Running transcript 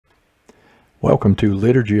Welcome to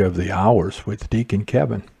Liturgy of the Hours with Deacon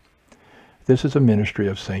Kevin. This is a ministry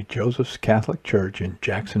of St. Joseph's Catholic Church in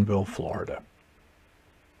Jacksonville, Florida.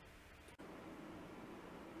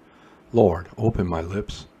 Lord, open my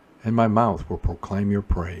lips, and my mouth will proclaim your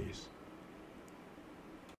praise.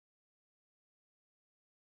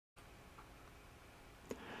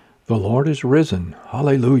 The Lord is risen.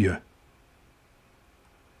 Hallelujah.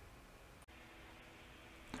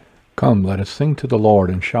 Come, let us sing to the Lord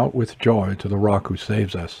and shout with joy to the rock who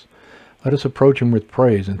saves us. Let us approach him with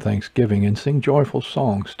praise and thanksgiving and sing joyful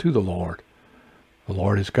songs to the Lord. The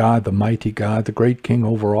Lord is God, the mighty God, the great King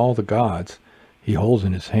over all the gods. He holds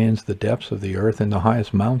in his hands the depths of the earth and the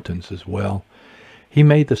highest mountains as well. He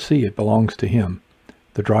made the sea, it belongs to him.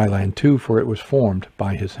 The dry land too, for it was formed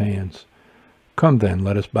by his hands. Come then,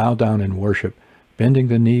 let us bow down and worship, bending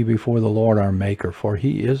the knee before the Lord our Maker, for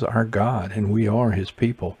he is our God, and we are his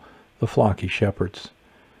people, the flock he shepherds.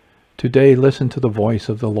 Today listen to the voice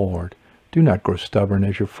of the Lord. Do not grow stubborn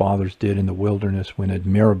as your fathers did in the wilderness when at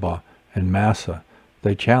Meribah and Massah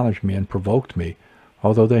they challenged me and provoked me,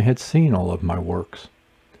 although they had seen all of my works.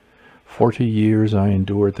 40 years I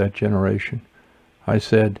endured that generation. I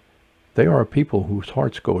said, they are a people whose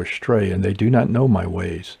hearts go astray, and they do not know my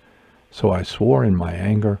ways. So I swore in my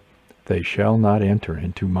anger, they shall not enter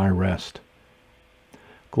into my rest.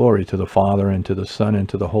 Glory to the Father, and to the Son, and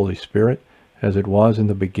to the Holy Spirit, as it was in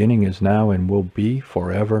the beginning, is now, and will be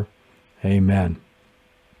forever. Amen.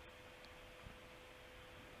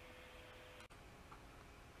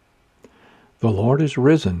 The Lord is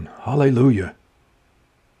risen. Hallelujah.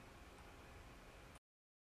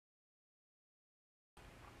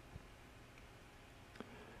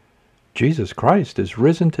 Jesus Christ is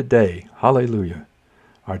risen today. Hallelujah.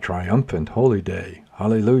 Our triumphant holy day.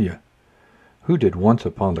 Hallelujah. Who did once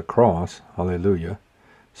upon the cross, hallelujah,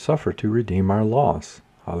 suffer to redeem our loss,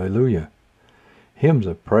 hallelujah. Hymns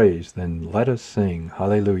of praise then let us sing,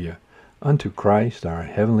 hallelujah, unto Christ our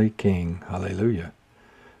heavenly King, hallelujah,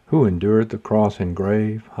 who endured the cross and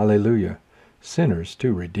grave, hallelujah, sinners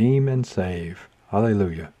to redeem and save,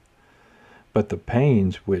 hallelujah. But the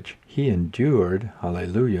pains which he endured,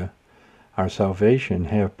 hallelujah, our salvation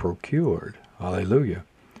have procured, hallelujah.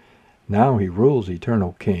 Now he rules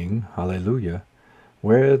eternal King, hallelujah,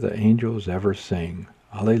 where the angels ever sing,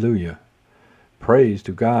 hallelujah. Praise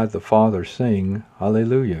to God the Father sing,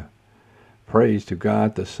 hallelujah. Praise to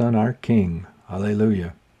God the Son our King,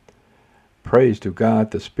 hallelujah. Praise to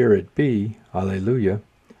God the Spirit be, hallelujah,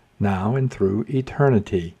 now and through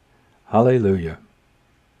eternity, hallelujah.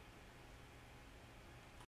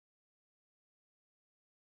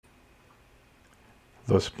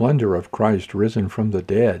 The splendor of Christ risen from the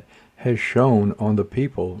dead has shone on the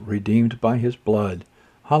people redeemed by his blood.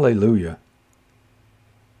 Hallelujah.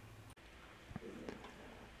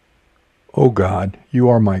 O God, you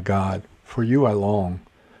are my God. For you I long.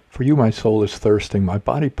 For you my soul is thirsting. My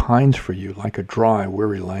body pines for you like a dry,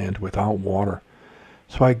 weary land without water.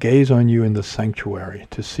 So I gaze on you in the sanctuary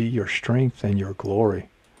to see your strength and your glory.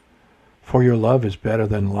 For your love is better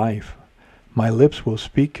than life. My lips will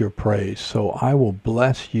speak your praise, so I will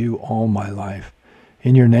bless you all my life.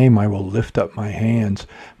 In your name I will lift up my hands.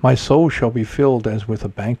 My soul shall be filled as with a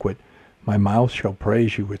banquet. My mouth shall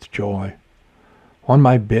praise you with joy. On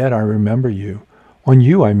my bed I remember you. On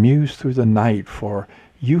you I muse through the night, for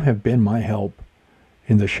you have been my help.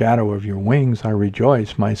 In the shadow of your wings I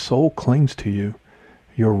rejoice. My soul clings to you.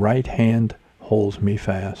 Your right hand holds me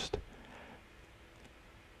fast.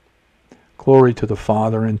 Glory to the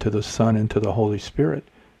Father, and to the Son, and to the Holy Spirit,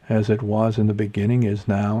 as it was in the beginning, is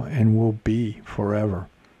now, and will be forever.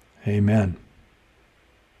 Amen.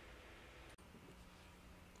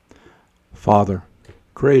 Father,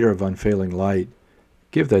 Creator of unfailing light,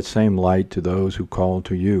 give that same light to those who call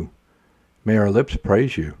to you. May our lips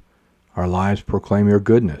praise you, our lives proclaim your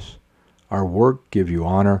goodness, our work give you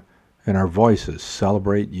honor, and our voices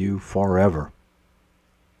celebrate you forever.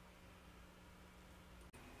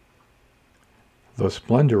 The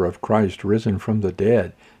splendor of Christ risen from the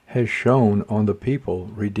dead has shone on the people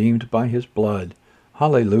redeemed by his blood.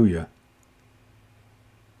 Hallelujah.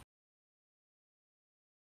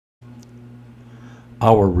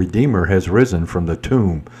 Our Redeemer has risen from the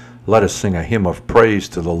tomb. Let us sing a hymn of praise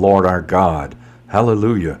to the Lord our God.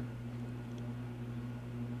 Hallelujah.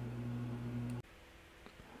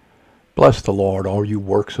 Bless the Lord, all you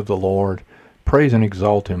works of the Lord. Praise and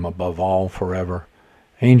exalt him above all forever.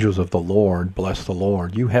 Angels of the Lord, bless the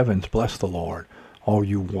Lord. You heavens, bless the Lord. All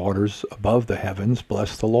you waters above the heavens,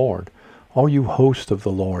 bless the Lord. All you hosts of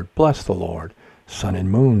the Lord, bless the Lord. Sun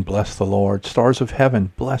and moon, bless the Lord. Stars of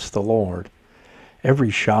heaven, bless the Lord.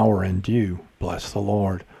 Every shower and dew, bless the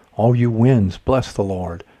Lord. All you winds, bless the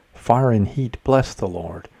Lord. Fire and heat, bless the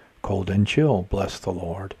Lord. Cold and chill, bless the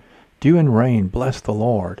Lord. Dew and rain, bless the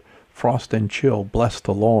Lord. Frost and chill, bless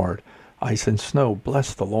the Lord. Ice and snow,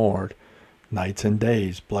 bless the Lord. Nights and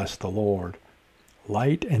days, bless the Lord.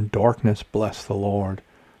 Light and darkness, bless the Lord.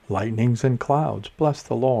 Lightnings and clouds, bless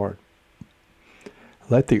the Lord.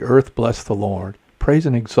 Let the earth bless the Lord. Praise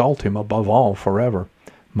and exalt him above all forever.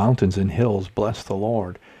 Mountains and hills, bless the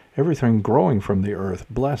Lord. Everything growing from the earth,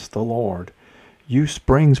 bless the Lord. You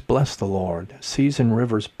springs, bless the Lord. Seas and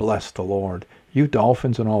rivers, bless the Lord. You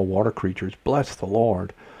dolphins and all water creatures, bless the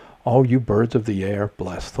Lord. All you birds of the air,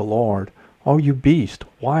 bless the Lord. All you beasts,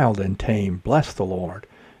 wild and tame, bless the Lord.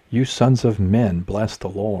 You sons of men, bless the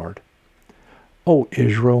Lord. O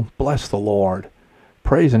Israel, bless the Lord.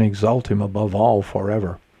 Praise and exalt him above all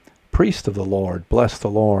forever. Priests of the Lord, bless the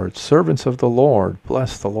Lord. Servants of the Lord,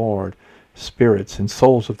 bless the Lord. Spirits and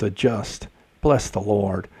souls of the just, bless the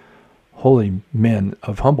Lord. Holy men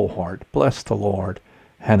of humble heart, bless the Lord.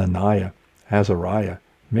 Hananiah, Azariah,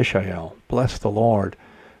 Mishael, bless the Lord.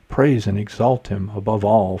 Praise and exalt him above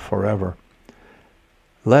all forever.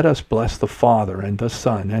 Let us bless the Father and the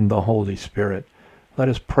Son and the Holy Spirit. Let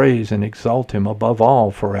us praise and exalt him above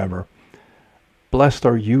all forever. Blessed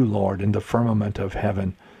are you, Lord, in the firmament of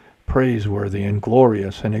heaven, praiseworthy and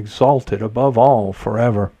glorious and exalted above all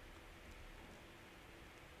forever.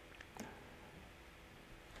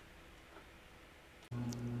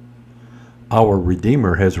 Our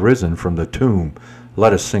Redeemer has risen from the tomb.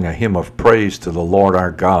 Let us sing a hymn of praise to the Lord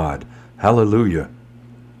our God. Hallelujah.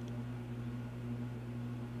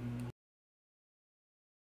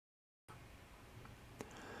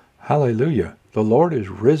 Hallelujah. The Lord is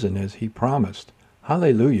risen as he promised.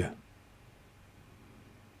 Hallelujah.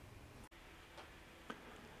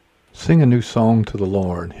 Sing a new song to the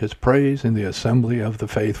Lord, his praise in the assembly of the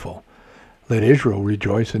faithful. Let Israel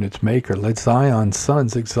rejoice in its Maker. Let Zion's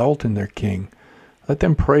sons exult in their King. Let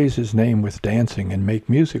them praise his name with dancing and make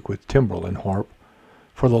music with timbrel and harp.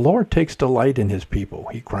 For the Lord takes delight in his people.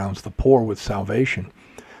 He crowns the poor with salvation.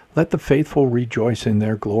 Let the faithful rejoice in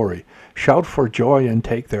their glory. Shout for joy and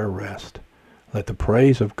take their rest. Let the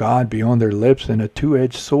praise of God be on their lips and a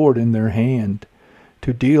two-edged sword in their hand,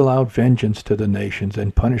 to deal out vengeance to the nations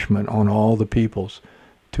and punishment on all the peoples,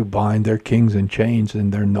 to bind their kings in chains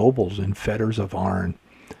and their nobles in fetters of iron,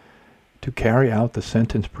 to carry out the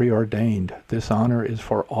sentence preordained. This honor is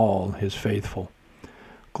for all his faithful.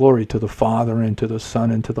 Glory to the Father, and to the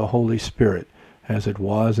Son, and to the Holy Spirit, as it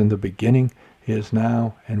was in the beginning, is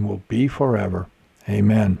now, and will be forever.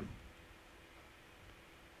 Amen.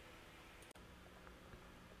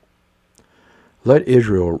 Let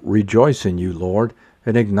Israel rejoice in you, Lord,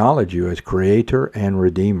 and acknowledge you as Creator and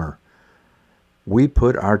Redeemer. We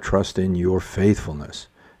put our trust in your faithfulness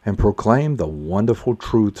and proclaim the wonderful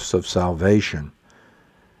truths of salvation.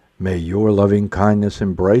 May your loving kindness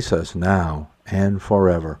embrace us now and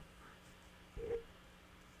forever.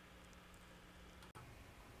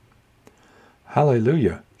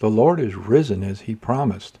 Hallelujah. The Lord is risen as he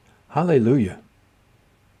promised. Hallelujah.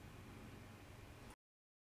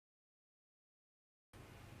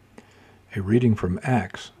 A reading from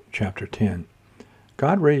Acts chapter 10.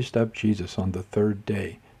 God raised up Jesus on the third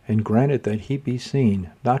day, and granted that he be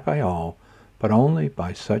seen, not by all, but only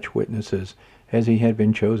by such witnesses as he had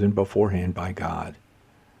been chosen beforehand by God,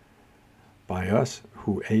 by us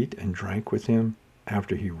who ate and drank with him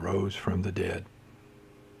after he rose from the dead.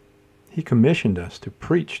 He commissioned us to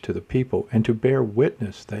preach to the people and to bear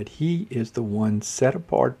witness that he is the one set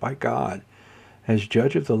apart by God as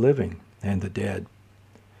judge of the living and the dead.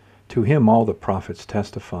 To him all the prophets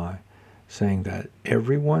testify, saying that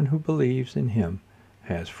everyone who believes in him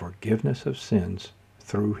has forgiveness of sins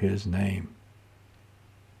through his name.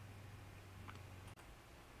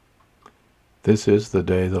 This is the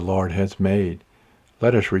day the Lord has made.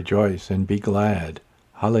 Let us rejoice and be glad.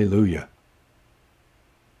 Hallelujah.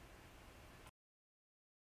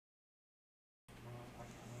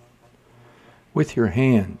 With your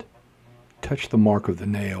hand, touch the mark of the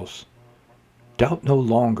nails. Doubt no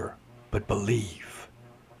longer, but believe.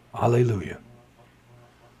 Alleluia.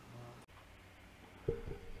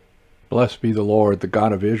 Blessed be the Lord, the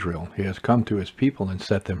God of Israel. He has come to his people and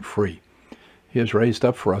set them free. He has raised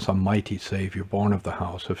up for us a mighty Savior, born of the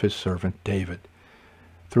house of his servant David.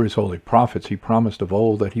 Through his holy prophets he promised of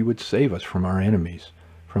old that he would save us from our enemies,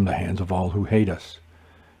 from the hands of all who hate us.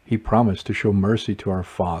 He promised to show mercy to our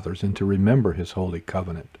fathers and to remember his holy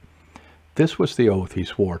covenant. This was the oath he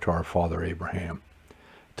swore to our father Abraham,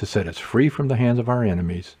 to set us free from the hands of our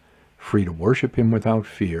enemies, free to worship him without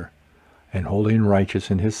fear, and holy and righteous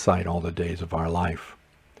in his sight all the days of our life.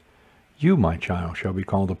 You, my child, shall be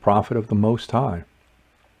called the prophet of the Most High.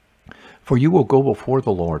 For you will go before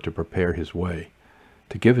the Lord to prepare his way,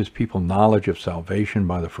 to give his people knowledge of salvation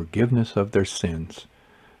by the forgiveness of their sins.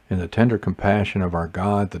 In the tender compassion of our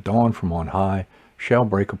God, the dawn from on high shall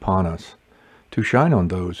break upon us, to shine on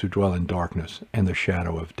those who dwell in darkness and the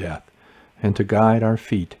shadow of death, and to guide our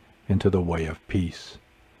feet into the way of peace.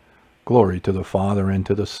 Glory to the Father, and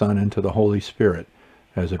to the Son, and to the Holy Spirit,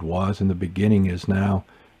 as it was in the beginning, is now,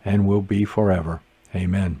 and will be forever.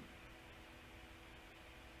 Amen.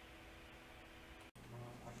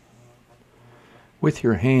 With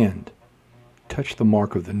your hand, touch the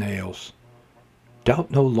mark of the nails. Doubt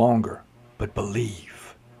no longer, but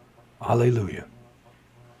believe. Alleluia.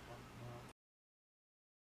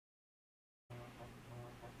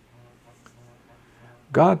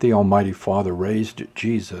 God the Almighty Father raised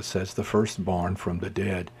Jesus as the firstborn from the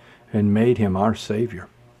dead and made him our Savior.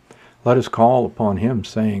 Let us call upon him,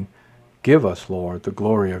 saying, Give us, Lord, the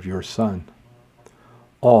glory of your Son.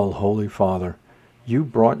 All-Holy Father, you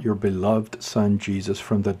brought your beloved Son Jesus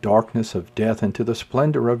from the darkness of death into the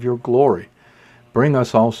splendor of your glory. Bring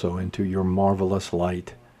us also into your marvelous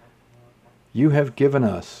light. You have given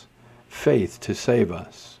us faith to save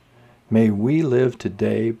us. May we live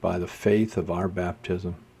today by the faith of our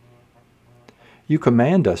baptism. You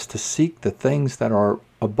command us to seek the things that are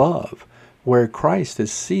above, where Christ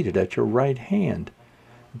is seated at your right hand.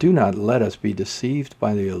 Do not let us be deceived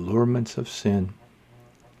by the allurements of sin.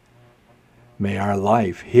 May our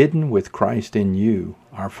life, hidden with Christ in you,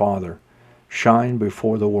 our Father, shine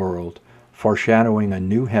before the world, foreshadowing a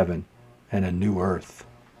new heaven and a new earth.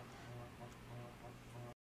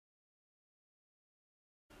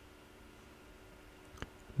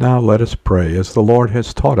 Now let us pray as the Lord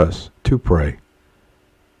has taught us to pray.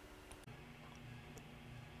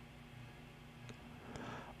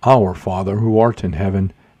 Our Father, who art in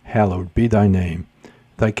heaven, hallowed be thy name.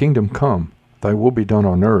 Thy kingdom come, thy will be done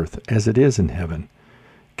on earth as it is in heaven.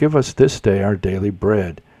 Give us this day our daily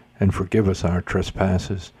bread, and forgive us our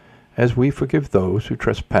trespasses, as we forgive those who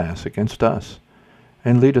trespass against us.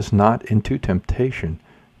 And lead us not into temptation,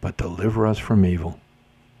 but deliver us from evil.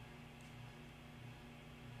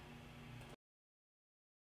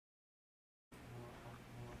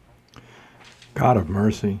 God of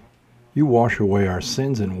mercy, you wash away our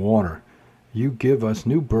sins in water. You give us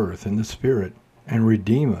new birth in the Spirit and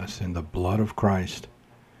redeem us in the blood of Christ.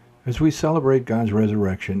 As we celebrate God's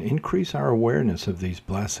resurrection, increase our awareness of these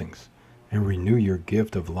blessings and renew your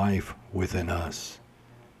gift of life within us.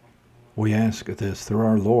 We ask this through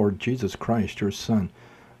our Lord Jesus Christ, your Son,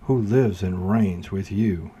 who lives and reigns with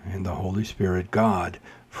you in the Holy Spirit, God,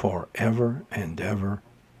 forever and ever.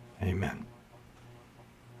 Amen.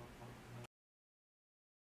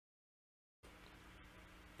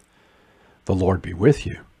 The Lord be with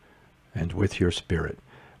you, and with your spirit.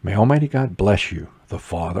 May Almighty God bless you, the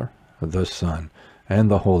Father, the Son, and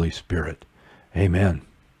the Holy Spirit. Amen.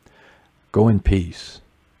 Go in peace.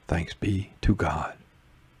 Thanks be to God.